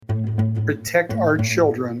protect our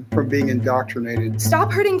children from being indoctrinated.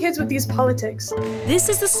 Stop hurting kids with these politics. This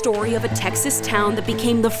is the story of a Texas town that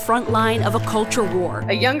became the front line of a culture war.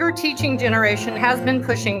 A younger teaching generation has been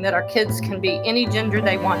pushing that our kids can be any gender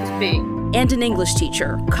they want to be. And an English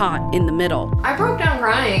teacher caught in the middle. I broke down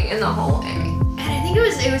crying in the hallway. And I think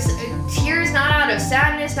it was tears not out of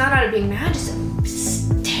sadness, not out of being mad,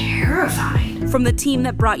 just terrified. From the team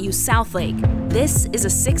that brought you Southlake, this is a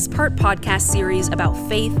 6-part podcast series about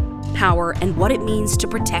faith, power, and what it means to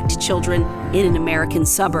protect children in an American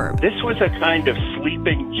suburb. This was a kind of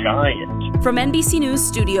sleeping giant. From NBC News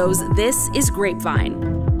Studios, this is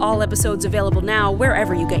Grapevine. All episodes available now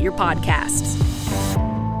wherever you get your podcasts.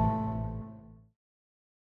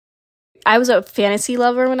 I was a fantasy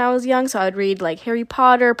lover when I was young, so I would read like Harry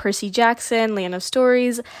Potter, Percy Jackson, Land of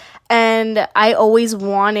Stories, and I always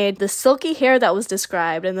wanted the silky hair that was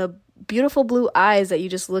described and the beautiful blue eyes that you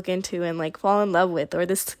just look into and like fall in love with, or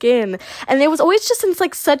the skin. And it was always just in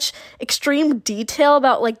like such extreme detail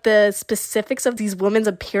about like the specifics of these women's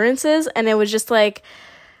appearances, and it was just like,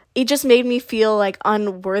 it just made me feel like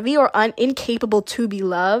unworthy or incapable to be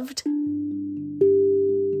loved.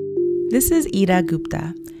 This is Ida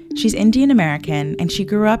Gupta. She's Indian American, and she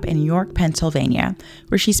grew up in York, Pennsylvania,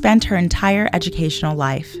 where she spent her entire educational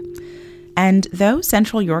life. And though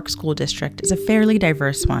Central York School District is a fairly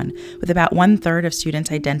diverse one, with about 1/3 of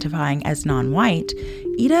students identifying as non-white,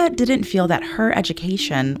 Ida didn't feel that her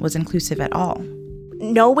education was inclusive at all.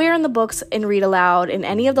 Nowhere in the books in Read Aloud, in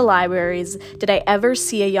any of the libraries, did I ever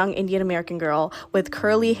see a young Indian American girl with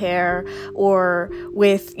curly hair or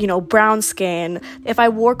with, brown skin. If I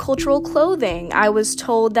wore cultural clothing, I was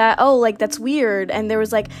told that, that's weird. And there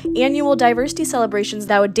was annual diversity celebrations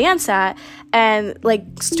that I would dance at, and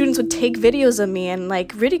students would take videos of me and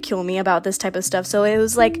ridicule me about this type of stuff. So it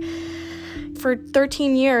was for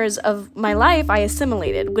 13 years of my life, I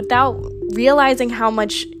assimilated without realizing how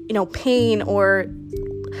much, pain or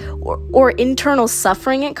internal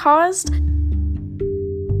suffering it caused.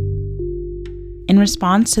 In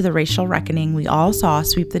response to the racial reckoning we all saw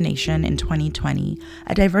sweep the nation in 2020,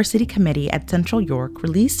 a diversity committee at Central York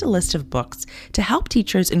released a list of books to help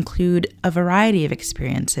teachers include a variety of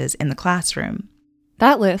experiences in the classroom.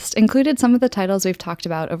 That list included some of the titles we've talked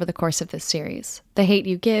about over the course of this series: The Hate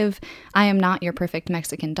You Give, I Am Not Your Perfect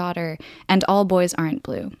Mexican Daughter, and All Boys Aren't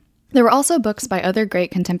Blue. There were also books by other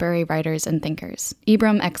great contemporary writers and thinkers: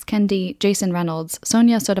 Ibram X. Kendi, Jason Reynolds,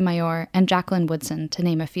 Sonia Sotomayor, and Jacqueline Woodson, to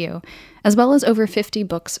name a few, as well as over 50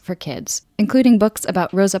 books for kids, including books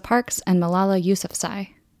about Rosa Parks and Malala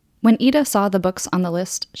Yousafzai. When Ida saw the books on the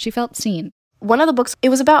list, she felt seen. One of the books, it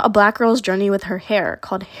was about a Black girl's journey with her hair,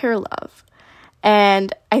 called Hair Love.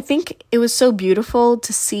 And I think it was so beautiful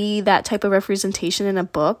to see that type of representation in a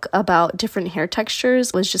book about different hair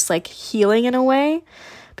textures. It was just healing in a way,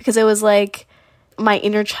 because it was my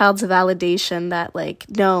inner child's validation that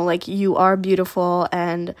no, you are beautiful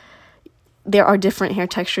and there are different hair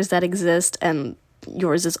textures that exist and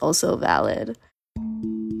yours is also valid.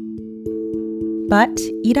 But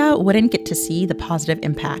Ida wouldn't get to see the positive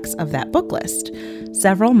impacts of that book list.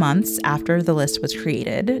 Several months after the list was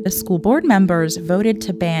created, the school board members voted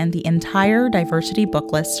to ban the entire diversity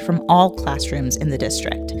book list from all classrooms in the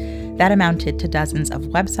district. That amounted to dozens of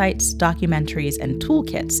websites, documentaries, and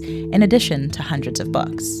toolkits, in addition to hundreds of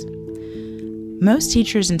books. Most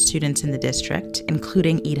teachers and students in the district,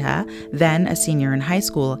 including Ida, then a senior in high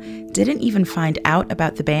school, didn't even find out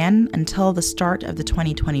about the ban until the start of the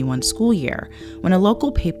 2021 school year, when a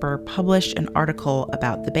local paper published an article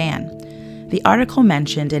about the ban. The article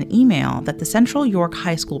mentioned an email that the Central York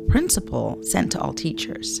High School principal sent to all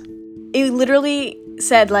teachers. It literally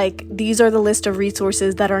said, these are the list of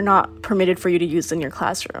resources that are not permitted for you to use in your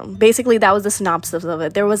classroom. Basically, that was the synopsis of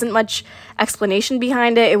it. There wasn't much explanation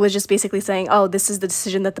behind it. It was just basically saying, this is the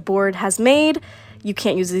decision that the board has made. You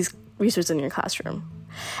can't use these resources in your classroom.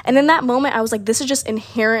 And in that moment, I was this is just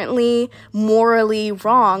inherently morally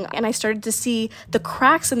wrong. And I started to see the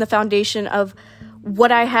cracks in the foundation of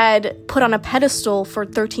what I had put on a pedestal for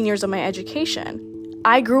 13 years of my education.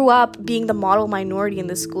 I grew up being the model minority in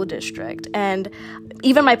this school district, and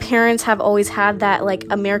even my parents have always had that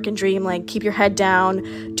American dream, keep your head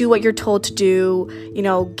down, do what you're told to do,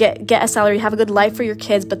 get a salary, have a good life for your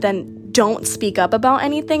kids, but then don't speak up about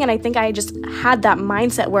anything. And I think I just had that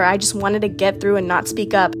mindset where I just wanted to get through and not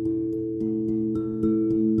speak up.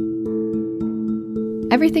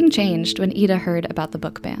 Everything changed when Ida heard about the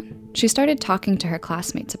book ban. She started talking to her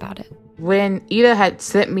classmates about it. When Ida had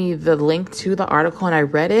sent me the link to the article and I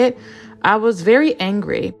read it, I was very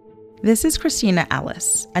angry. This is Christina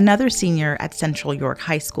Ellis, another senior at Central York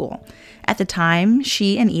High School. At the time,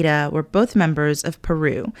 she and Ida were both members of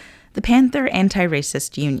Peru, the Panther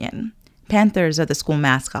Anti-Racist Union. Panthers are the school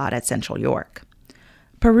mascot at Central York.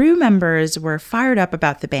 Peru members were fired up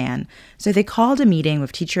about the ban, so they called a meeting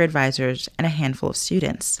with teacher advisors and a handful of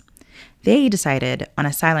students. They decided on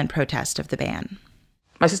a silent protest of the ban.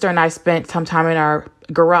 My sister and I spent some time in our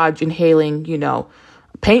garage inhaling,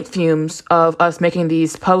 paint fumes of us making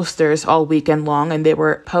these posters all weekend long. And they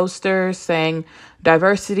were posters saying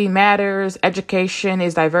diversity matters, education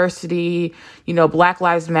is diversity, Black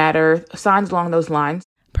Lives Matter, signs along those lines.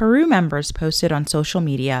 Peru members posted on social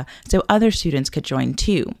media so other students could join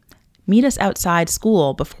too. Meet us outside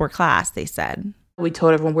school before class, they said. We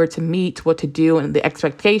told everyone where to meet, what to do, and the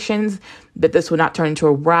expectations that this would not turn into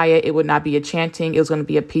a riot. It would not be a chanting. It was going to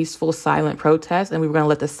be a peaceful, silent protest, and we were going to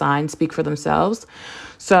let the signs speak for themselves.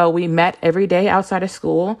 So we met every day outside of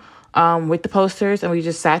school with the posters, and we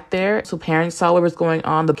just sat there. So parents saw what was going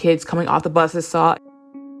on. The kids coming off the buses saw.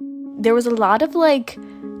 There was a lot of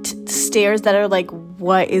stares that are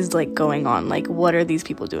what is going on? What are these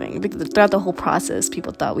people doing? Because throughout the whole process,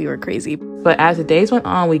 people thought we were crazy. But as the days went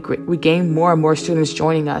on, we gained more and more students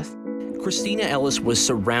joining us. Christina Ellis was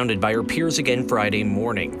surrounded by her peers again Friday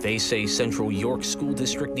morning. They say Central York School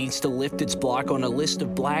District needs to lift its block on a list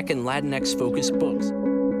of Black and Latinx-focused books.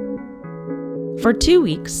 For 2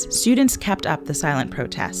 weeks, students kept up the silent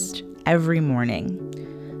protest every morning.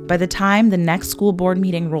 By the time the next school board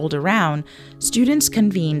meeting rolled around, students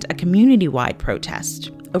convened a community-wide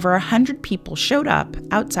protest. Over 100 people showed up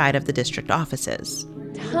outside of the district offices.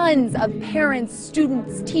 Tons of parents,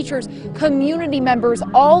 students, teachers, community members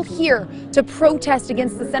all here to protest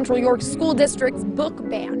against the Central York School District's book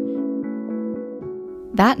ban.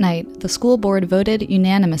 That night, the school board voted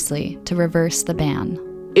unanimously to reverse the ban.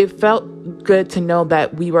 It felt good to know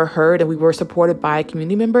that we were heard and we were supported by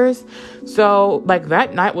community members. So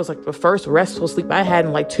that night was the first restful sleep I had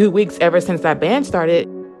in 2 weeks ever since that ban started.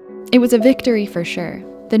 It was a victory for sure.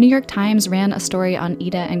 The New York Times ran a story on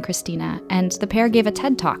Ida and Christina, and the pair gave a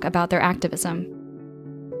TED Talk about their activism.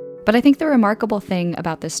 But I think the remarkable thing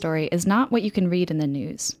about this story is not what you can read in the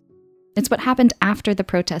news. It's what happened after the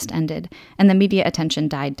protest ended and the media attention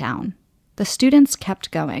died down. The students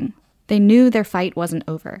kept going. They knew their fight wasn't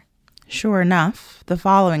over. Sure enough, the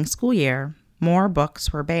following school year, more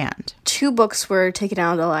books were banned. 2 books were taken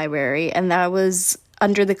out of the library, and that was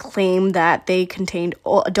under the claim that they contained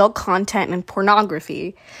adult content and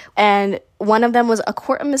pornography. And one of them was A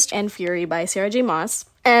Court of Mist and Fury by Sarah J. Maas,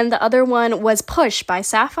 and the other one was Push by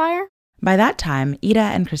Sapphire. By that time, Ida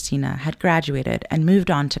and Christina had graduated and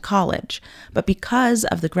moved on to college, but because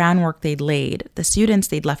of the groundwork they'd laid, the students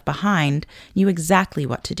they'd left behind knew exactly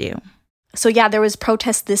what to do. So yeah, there was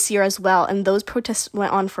protests this year as well, and those protests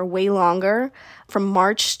went on for way longer, from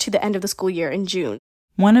March to the end of the school year in June.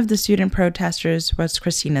 One of the student protesters was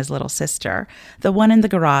Christina's little sister, the one in the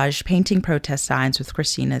garage painting protest signs with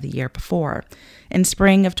Christina the year before. In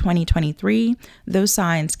spring of 2023, those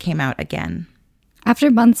signs came out again. After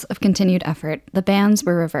months of continued effort, the bans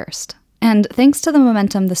were reversed. And thanks to the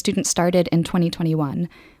momentum the students started in 2021,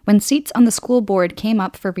 when seats on the school board came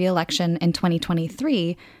up for re-election in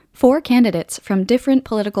 2023, 4 candidates from different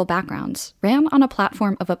political backgrounds ran on a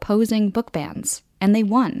platform of opposing book bans, and they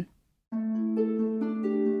won.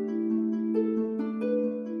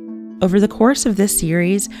 Over the course of this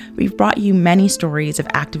series, we've brought you many stories of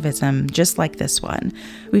activism just like this one.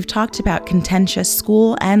 We've talked about contentious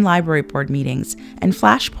school and library board meetings and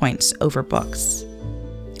flashpoints over books.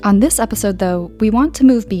 On this episode, though, we want to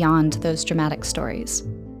move beyond those dramatic stories.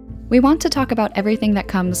 We want to talk about everything that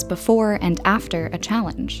comes before and after a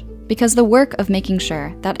challenge, because the work of making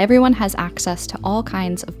sure that everyone has access to all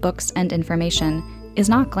kinds of books and information is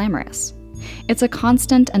not glamorous. It's a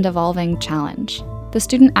constant and evolving challenge. The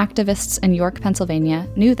student activists in York, Pennsylvania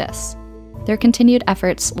knew this. Their continued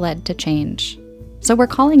efforts led to change. So we're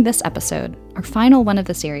calling this episode, our final one of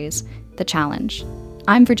the series, The Challenge.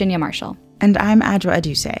 I'm Virginia Marshall. And I'm Adjoa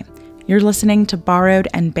Aduse. You're listening to Borrowed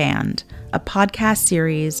and Banned, a podcast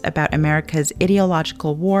series about America's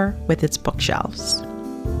ideological war with its bookshelves.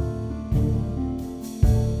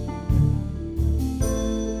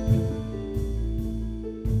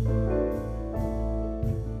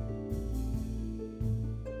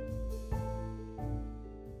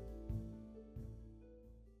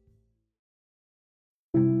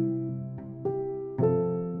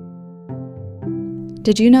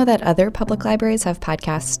 Did you know that other public libraries have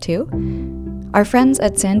podcasts too? Our friends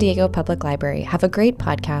at San Diego Public Library have a great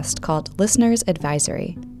podcast called Listener's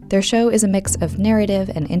Advisory. Their show is a mix of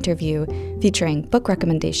narrative and interview, featuring book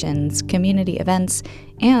recommendations, community events,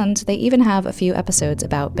 and they even have a few episodes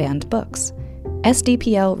about banned books.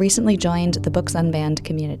 SDPL recently joined the Books Unbanned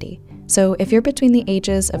community, so if you're between the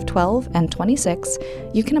ages of 12 and 26,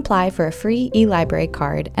 you can apply for a free e-library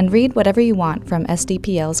card and read whatever you want from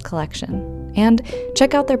SDPL's collection. And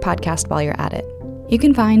check out their podcast while you're at it. You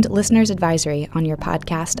can find Listener's Advisory on your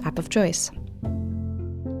podcast app of choice.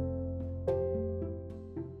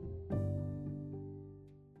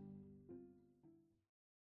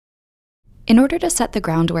 In order to set the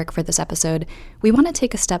groundwork for this episode, we want to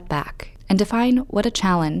take a step back and define what a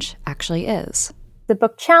challenge actually is. The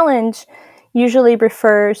book challenge usually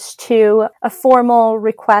refers to a formal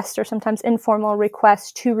request or sometimes informal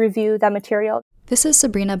request to review that material. This is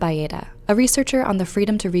Sabrina Bayeda, a researcher on the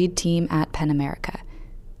Freedom to Read team at PEN America.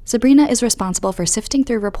 Sabrina is responsible for sifting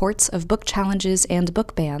through reports of book challenges and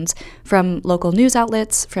book bans from local news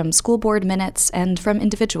outlets, from school board minutes, and from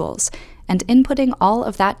individuals, and inputting all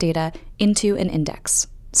of that data into an index.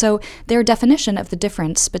 So their definition of the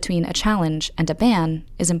difference between a challenge and a ban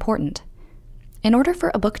is important. In order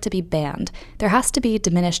for a book to be banned, there has to be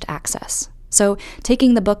diminished access. So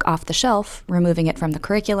taking the book off the shelf, removing it from the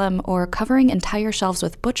curriculum, or covering entire shelves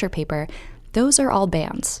with butcher paper, those are all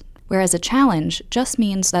bans. Whereas a challenge just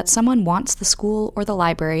means that someone wants the school or the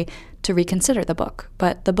library to reconsider the book,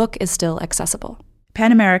 but the book is still accessible.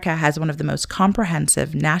 PEN America has one of the most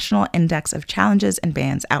comprehensive national index of challenges and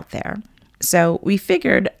bans out there. So we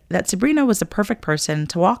figured that Sabrina was the perfect person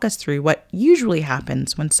to walk us through what usually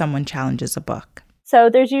happens when someone challenges a book. So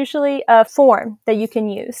there's usually a form that you can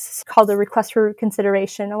use. It's called a request for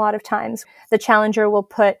reconsideration. A lot of times the challenger will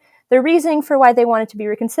put the reasoning for why they want it to be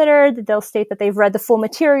reconsidered. They'll state that they've read the full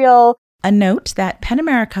material. A note that PEN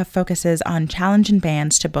America focuses on challenge and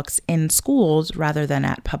bans to books in schools rather than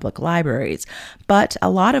at public libraries. But a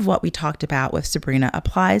lot of what we talked about with Sabrina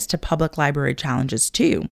applies to public library challenges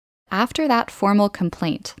too. After that formal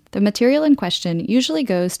complaint, the material in question usually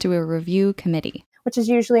goes to a review committee, which is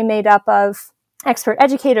usually made up of expert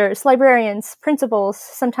educators, librarians, principals,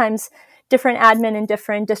 sometimes different admin and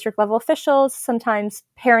different district level officials, sometimes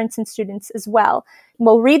parents and students as well.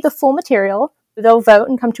 We'll read the full material. They'll vote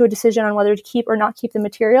and come to a decision on whether to keep or not keep the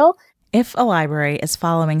material. If a library is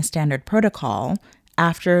following standard protocol,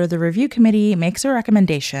 after the review committee makes a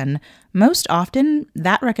recommendation, most often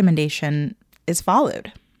that recommendation is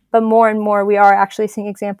followed. But more and more, we are actually seeing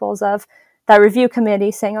examples of that review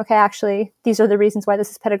committee saying, okay, actually, these are the reasons why this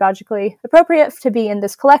is pedagogically appropriate to be in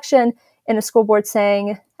this collection, and a school board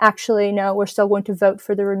saying, actually, no, we're still going to vote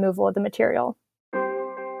for the removal of the material.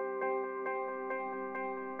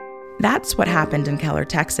 That's what happened in Keller,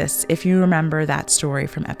 Texas. If you remember that story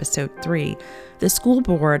from episode 3, the school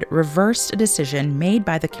board reversed a decision made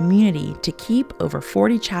by the community to keep over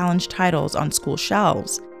 40 challenge titles on school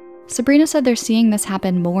shelves. Sabrina said they're seeing this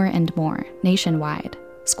happen more and more nationwide.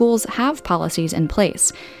 Schools have policies in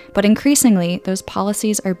place, but increasingly those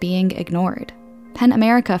policies are being ignored. PEN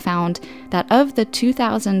America found that of the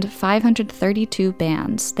 2,532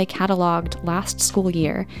 bans they cataloged last school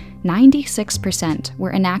year, 96%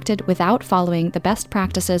 were enacted without following the best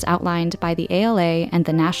practices outlined by the ALA and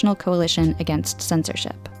the National Coalition Against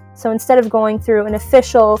Censorship. So instead of going through an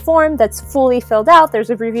official form that's fully filled out,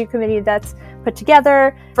 there's a review committee that's put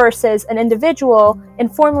together versus an individual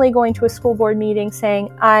informally going to a school board meeting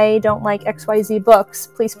saying, I don't like XYZ books,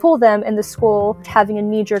 please pull them, and the school having a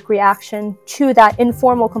knee-jerk reaction to that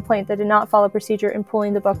informal complaint that did not follow procedure and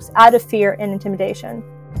pulling the books out of fear and intimidation.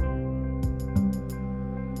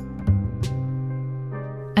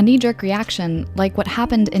 A knee-jerk reaction like what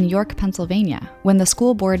happened in York, Pennsylvania, when the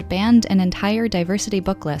school board banned an entire diversity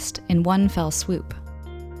book list in one fell swoop.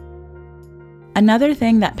 Another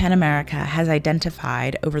thing that PEN America has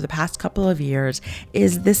identified over the past couple of years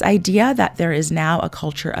is this idea that there is now a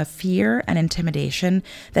culture of fear and intimidation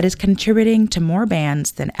that is contributing to more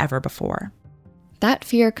bans than ever before. That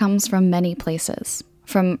fear comes from many places.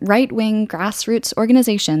 From right-wing grassroots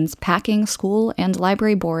organizations packing school and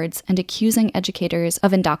library boards and accusing educators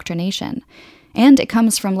of indoctrination. And it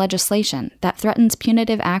comes from legislation that threatens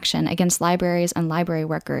punitive action against libraries and library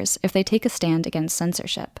workers if they take a stand against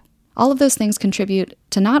censorship. All of those things contribute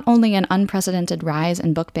to not only an unprecedented rise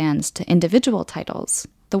in book bans to individual titles,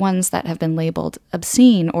 the ones that have been labeled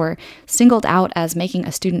obscene or singled out as making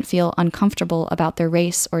a student feel uncomfortable about their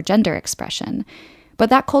race or gender expression, but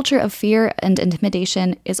that culture of fear and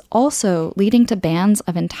intimidation is also leading to bans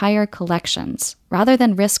of entire collections, rather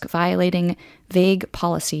than risk violating vague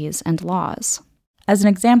policies and laws. As an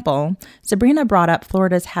example, Sabrina brought up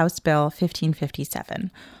Florida's House Bill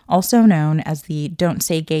 1557, also known as the Don't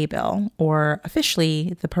Say Gay Bill, or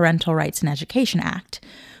officially the Parental Rights in Education Act,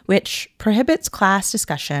 which prohibits class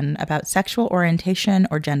discussion about sexual orientation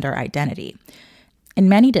or gender identity. In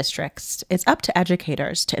many districts, it's up to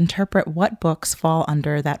educators to interpret what books fall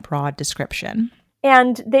under that broad description.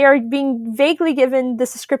 And they are being vaguely given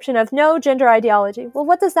this description of no gender ideology. Well,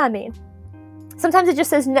 what does that mean? Sometimes it just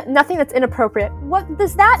says nothing that's inappropriate. What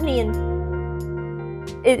does that mean?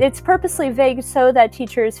 It's purposely vague so that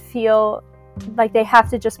teachers feel like they have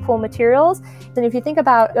to just pull materials. And if you think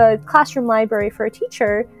about a classroom library for a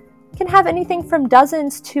teacher, it can have anything from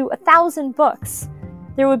dozens to 1,000 books.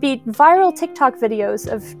 There would be viral TikTok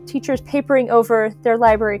videos of teachers papering over their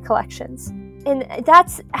library collections. And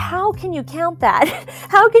how can you count that?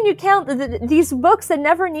 How can you count these books that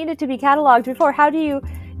never needed to be cataloged before?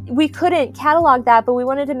 We couldn't catalog that, but we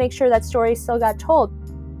wanted to make sure that story still got told.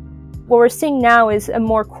 What we're seeing now is a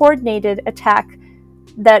more coordinated attack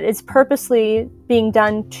that is purposely being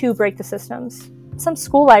done to break the systems. Some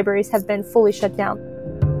school libraries have been fully shut down.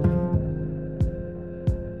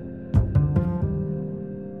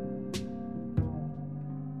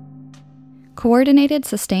 Coordinated,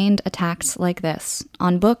 sustained attacks like this,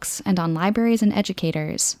 on books and on libraries and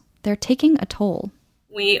educators, they're taking a toll.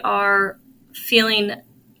 We are feeling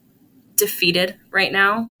defeated right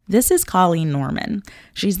now. This is Colleen Norman.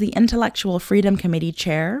 She's the Intellectual Freedom Committee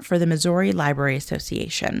Chair for the Missouri Library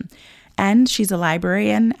Association, and she's a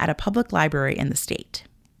librarian at a public library in the state.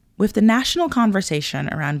 With the national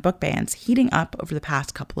conversation around book bans heating up over the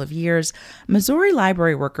past couple of years, Missouri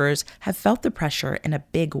library workers have felt the pressure in a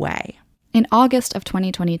big way. In August of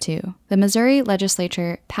 2022, the Missouri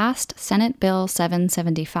legislature passed Senate Bill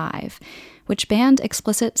 775, which banned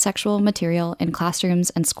explicit sexual material in classrooms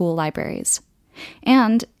and school libraries.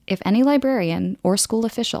 And if any librarian or school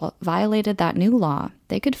official violated that new law,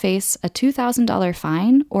 they could face a $2,000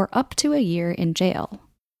 fine or up to a year in jail.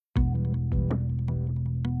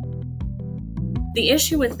 The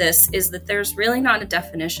issue with this is that there's really not a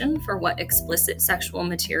definition for what explicit sexual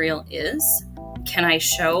material is. Can I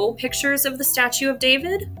show pictures of the Statue of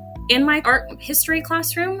David in my art history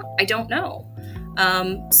classroom? I don't know.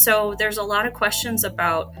 So there's a lot of questions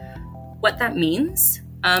about what that means.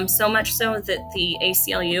 So much so that the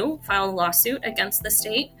ACLU filed a lawsuit against the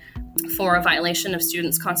state for a violation of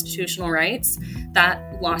students' constitutional rights.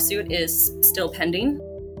 That lawsuit is still pending.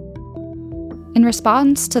 In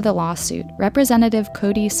response to the lawsuit, Representative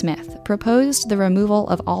Cody Smith proposed the removal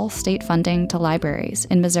of all state funding to libraries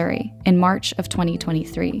in Missouri in March of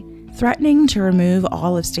 2023. Threatening to remove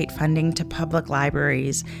all of state funding to public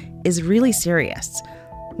libraries is really serious.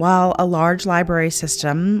 While a large library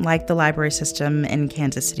system, like the library system in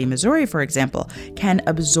Kansas City, Missouri, for example, can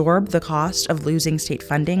absorb the cost of losing state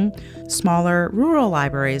funding, smaller rural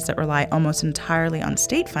libraries that rely almost entirely on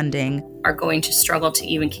state funding are going to struggle to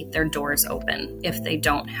even keep their doors open if they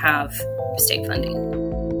don't have state funding.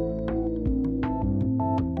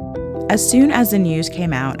 As soon as the news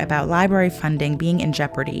came out about library funding being in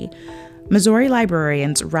jeopardy, Missouri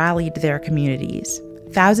librarians rallied their communities.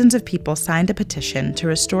 Thousands of people signed a petition to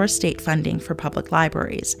restore state funding for public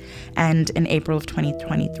libraries, and in April of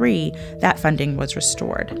 2023, that funding was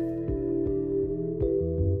restored.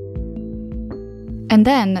 And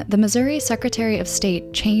then, the Missouri Secretary of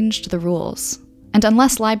State changed the rules. And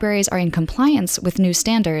unless libraries are in compliance with new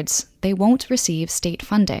standards, they won't receive state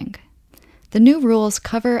funding. The new rules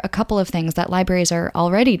cover a couple of things that libraries are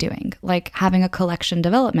already doing, like having a collection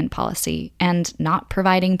development policy and not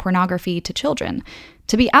providing pornography to children.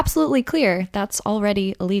 To be absolutely clear, that's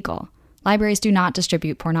already illegal. Libraries do not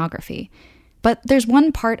distribute pornography. But there's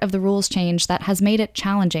one part of the rules change that has made it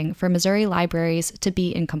challenging for Missouri libraries to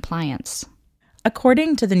be in compliance.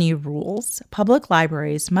 According to the new rules, public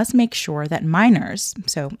libraries must make sure that minors,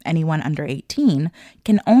 so anyone under 18,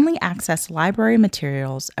 can only access library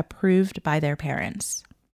materials approved by their parents.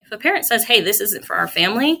 If a parent says, hey, this isn't for our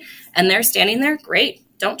family, and they're standing there, great,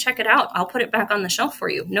 don't check it out. I'll put it back on the shelf for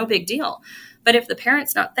you. No big deal. But if the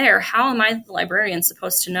parent's not there, how am I, the librarian,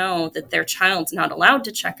 supposed to know that their child's not allowed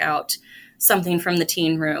to check out something from the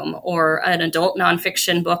teen room or an adult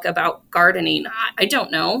nonfiction book about gardening? I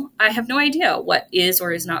don't know. I have no idea what is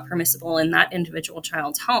or is not permissible in that individual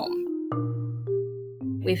child's home.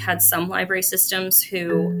 We've had some library systems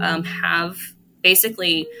who have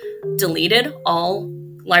basically deleted all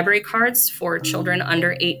library cards for children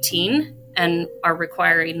under 18 and are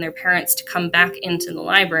requiring their parents to come back into the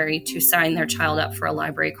library to sign their child up for a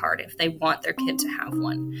library card if they want their kid to have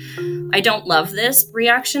one. I don't love this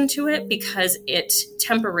reaction to it because it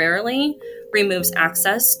temporarily removes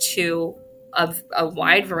access to a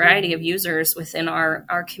wide variety of users within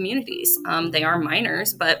our communities. They are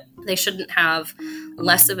minors, but they shouldn't have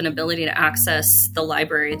less of an ability to access the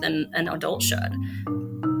library than an adult should.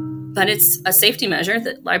 But it's a safety measure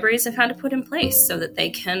that libraries have had to put in place so that they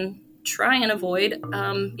can try and avoid,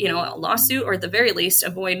 a lawsuit, or at the very least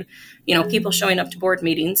avoid, people showing up to board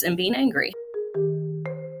meetings and being angry.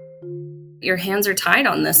 Your hands are tied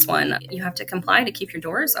on this one. You have to comply to keep your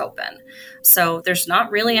doors open. So there's not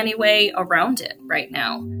really any way around it right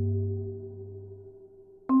now.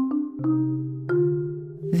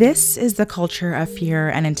 This is the culture of fear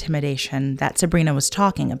and intimidation that Sabrina was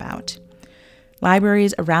talking about.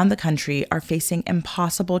 Libraries around the country are facing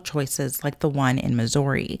impossible choices like the one in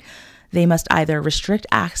Missouri. They must either restrict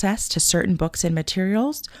access to certain books and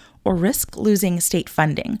materials or risk losing state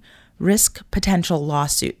funding, risk potential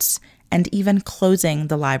lawsuits, and even closing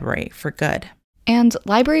the library for good. And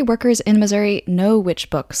library workers in Missouri know which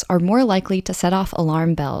books are more likely to set off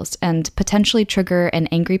alarm bells and potentially trigger an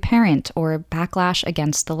angry parent or backlash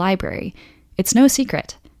against the library. It's no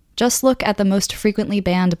secret. Just look at the most frequently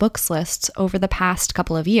banned books lists over the past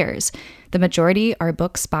couple of years. The majority are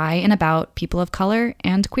books by and about people of color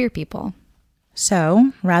and queer people.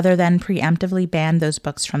 So, rather than preemptively ban those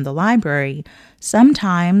books from the library,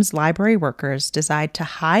 sometimes library workers decide to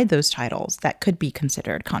hide those titles that could be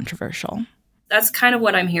considered controversial. That's kind of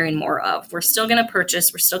what I'm hearing more of. We're still going to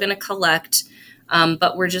purchase, we're still going to collect,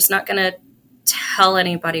 but we're just not going to tell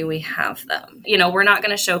anybody we have them. We're not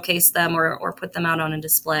going to showcase them or put them out on a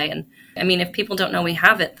display. And I mean, if people don't know we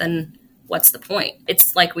have it, then what's the point?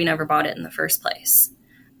 It's like we never bought it in the first place.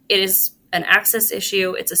 It is an access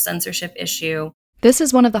issue. It's a censorship issue. This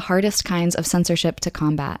is one of the hardest kinds of censorship to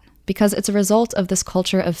combat because it's a result of this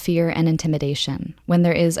culture of fear and intimidation when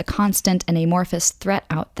there is a constant and amorphous threat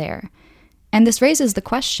out there. And this raises the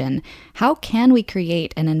question, how can we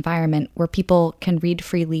create an environment where people can read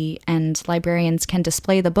freely and librarians can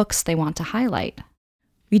display the books they want to highlight?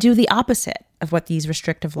 We do the opposite of what these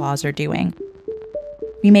restrictive laws are doing.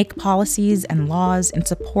 We make policies and laws in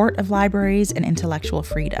support of libraries and intellectual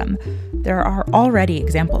freedom. There are already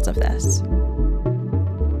examples of this.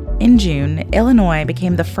 In June, Illinois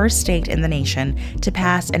became the first state in the nation to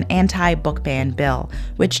pass an anti-book ban bill,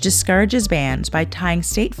 which discourages bans by tying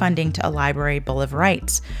state funding to a library bill of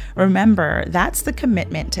rights. Remember, that's the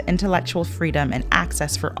commitment to intellectual freedom and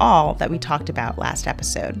access for all that we talked about last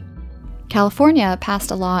episode. California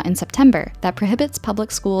passed a law in September that prohibits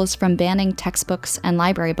public schools from banning textbooks and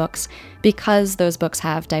library books because those books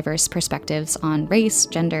have diverse perspectives on race,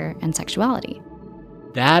 gender, and sexuality.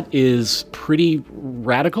 That is pretty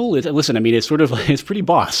radical. It's pretty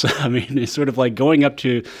boss. I mean, it's sort of like going up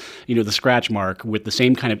to, the scratch mark with the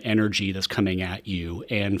same kind of energy that's coming at you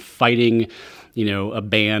and fighting, a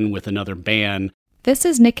ban with another ban. This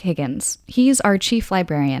is Nick Higgins. He's our chief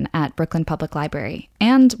librarian at Brooklyn Public Library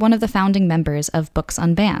and one of the founding members of Books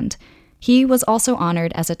Unbanned. He was also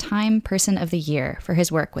honored as a Time Person of the Year for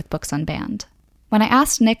his work with Books Unbanned. When I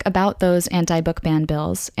asked Nick about those anti-book ban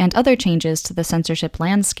bills and other changes to the censorship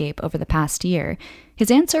landscape over the past year,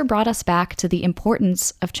 his answer brought us back to the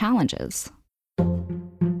importance of challenges.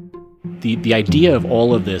 The idea of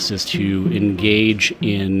all of this is to engage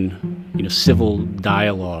in civil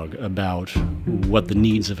dialogue about what the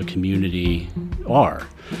needs of a community are.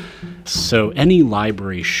 So any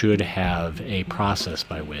library should have a process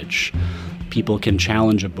by which people can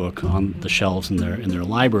challenge a book on the shelves in their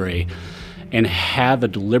library and have a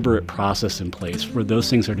deliberate process in place where those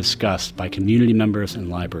things are discussed by community members and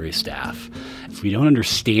library staff. If we don't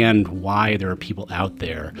understand why there are people out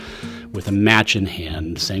there with a match in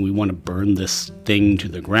hand saying we want to burn this thing to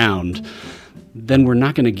the ground, then we're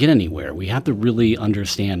not going to get anywhere. We have to really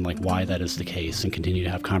understand why that is the case and continue to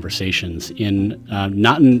have conversations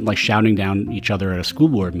not in shouting down each other at a school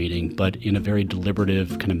board meeting, but in a very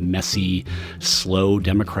deliberative, kind of messy, slow,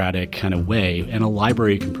 democratic kind of way. And a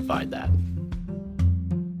library can provide that.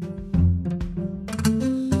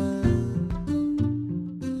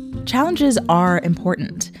 Challenges are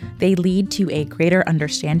important. They lead to a greater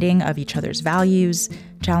understanding of each other's values.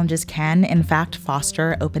 Challenges can, in fact,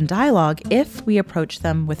 foster open dialogue if we approach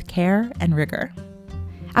them with care and rigor.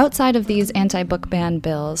 Outside of these anti-book ban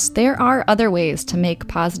bills, there are other ways to make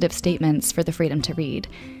positive statements for the freedom to read.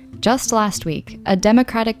 Just last week, a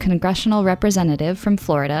Democratic congressional representative from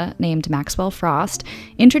Florida named Maxwell Frost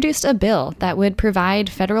introduced a bill that would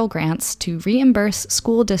provide federal grants to reimburse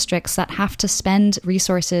school districts that have to spend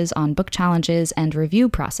resources on book challenges and review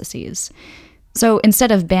processes. So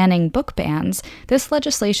instead of banning book bans, this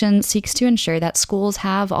legislation seeks to ensure that schools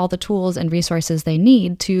have all the tools and resources they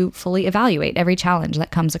need to fully evaluate every challenge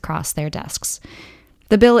that comes across their desks.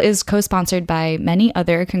 The bill is co-sponsored by many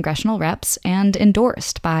other congressional reps and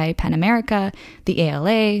endorsed by PEN America, the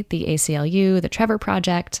ALA, the ACLU, the Trevor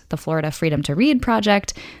Project, the Florida Freedom to Read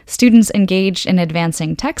Project, students engaged in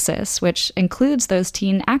advancing Texas, which includes those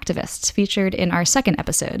teen activists featured in our second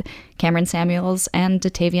episode, Cameron Samuels and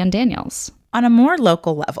Datavian Daniels. On a more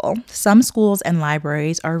local level, some schools and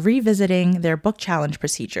libraries are revisiting their book challenge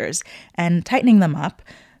procedures and tightening them up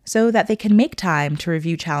so that they can make time to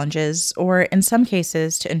review challenges, or in some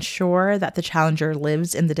cases to ensure that the challenger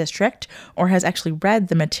lives in the district or has actually read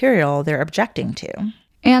the material they're objecting to.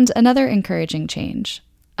 And another encouraging change.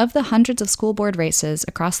 Of the hundreds of school board races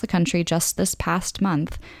across the country just this past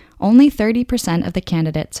month, only 30% of the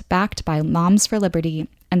candidates backed by Moms for Liberty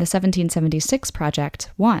and the 1776 Project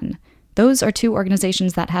won. Those are two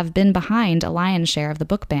organizations that have been behind a lion's share of the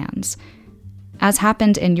book bans. As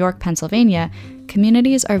happened in York, Pennsylvania,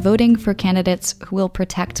 communities are voting for candidates who will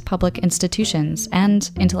protect public institutions and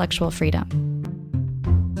intellectual freedom.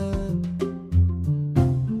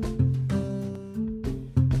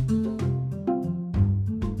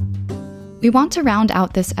 We want to round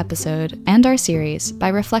out this episode and our series by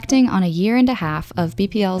reflecting on a year and a half of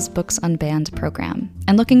BPL's Books Unbanned program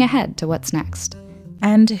and looking ahead to what's next.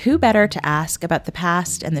 And who better to ask about the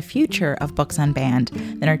past and the future of Books Unbanned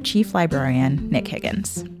than our chief librarian, Nick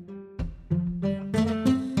Higgins.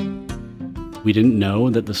 We didn't know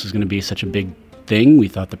that this was going to be such a big thing. We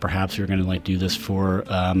thought that perhaps we were going to do this for,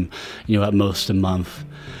 at most a month.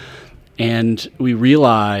 And we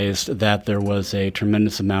realized that there was a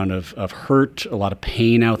tremendous amount of hurt, a lot of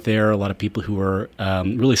pain out there, a lot of people who were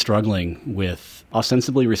really struggling with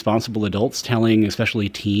ostensibly responsible adults telling, especially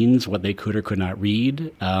teens, what they could or could not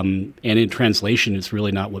read. And in translation, it's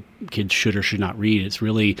really not what kids should or should not read. It's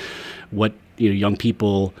really what young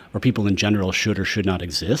people or people in general should or should not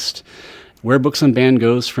exist. Where Books Unbanned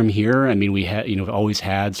goes from here, I mean, we always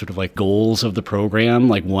had sort of goals of the program.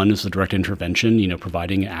 One is the direct intervention,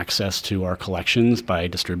 providing access to our collections by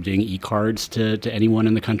distributing e-cards to anyone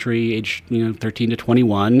in the country aged 13 to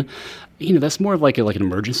 21. That's more of an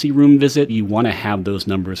emergency room visit. You want to have those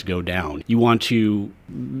numbers go down. You want to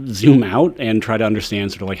zoom out and try to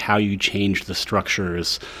understand sort of how you change the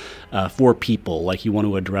structures for people. You want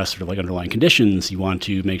to address sort of underlying conditions. You want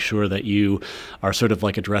to make sure that you are sort of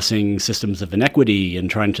addressing systems of inequity and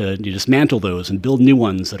trying to dismantle those and build new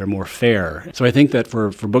ones that are more fair. So I think that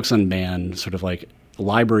for Books Unbanned, sort of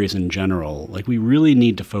libraries in general, we really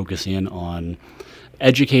need to focus in on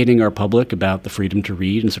educating our public about the freedom to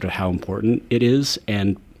read and sort of how important it is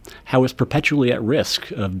and how it's perpetually at risk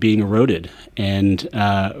of being eroded, and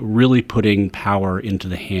really putting power into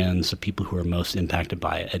the hands of people who are most impacted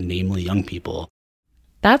by it, and namely young people.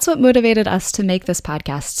 That's what motivated us to make this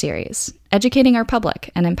podcast series, educating our public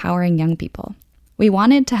and empowering young people. We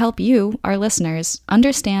wanted to help you, our listeners,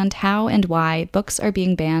 understand how and why books are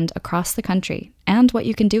being banned across the country and what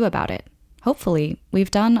you can do about it. Hopefully, we've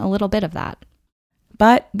done a little bit of that.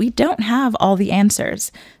 But we don't have all the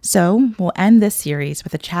answers, so we'll end this series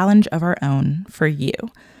with a challenge of our own for you.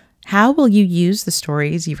 How will you use the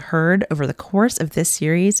stories you've heard over the course of this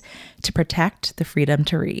series to protect the freedom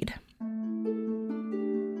to read?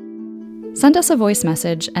 Send us a voice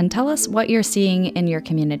message and tell us what you're seeing in your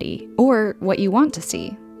community, or what you want to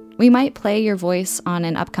see. We might play your voice on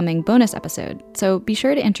an upcoming bonus episode, so be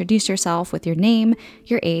sure to introduce yourself with your name,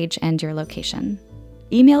 your age, and your location.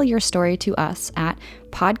 Email your story to us at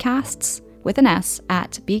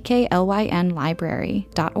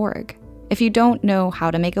podcasts@bklynlibrary.org. If you don't know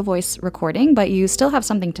how to make a voice recording, but you still have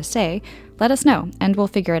something to say, let us know, and we'll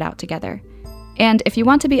figure it out together. And if you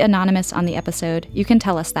want to be anonymous on the episode, you can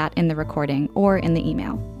tell us that in the recording or in the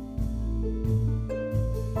email.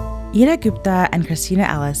 Ida Gupta and Christina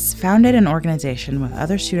Ellis founded an organization with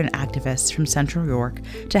other student activists from Central York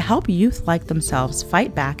to help youth like themselves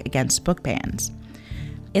fight back against book bans.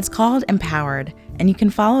 It's called Empowered, and you can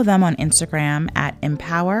follow them on Instagram at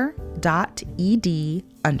empower.ed_.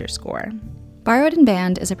 Borrowed and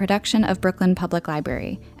Banned is a production of Brooklyn Public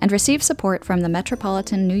Library and receives support from the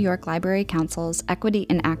Metropolitan New York Library Council's Equity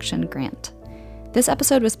in Action grant. This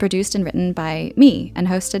episode was produced and written by me and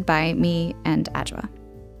hosted by me and Adjoa.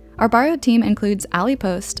 Our Borrowed team includes Ali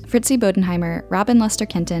Post, Fritzi Bodenheimer, Robin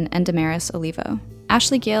Lester-Kenton, and Damaris Olivo.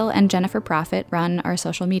 Ashley Gill and Jennifer Profit run our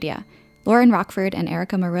social media. Lauren Rockford and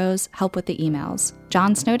Erica Morose help with the emails.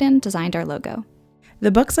 John Snowden designed our logo.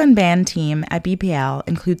 The Books Unbanned team at BPL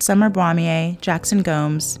includes Summer Boimier, Jackson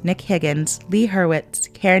Gomes, Nick Higgins, Lee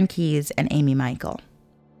Hurwitz, Karen Keyes, and Amy Michael.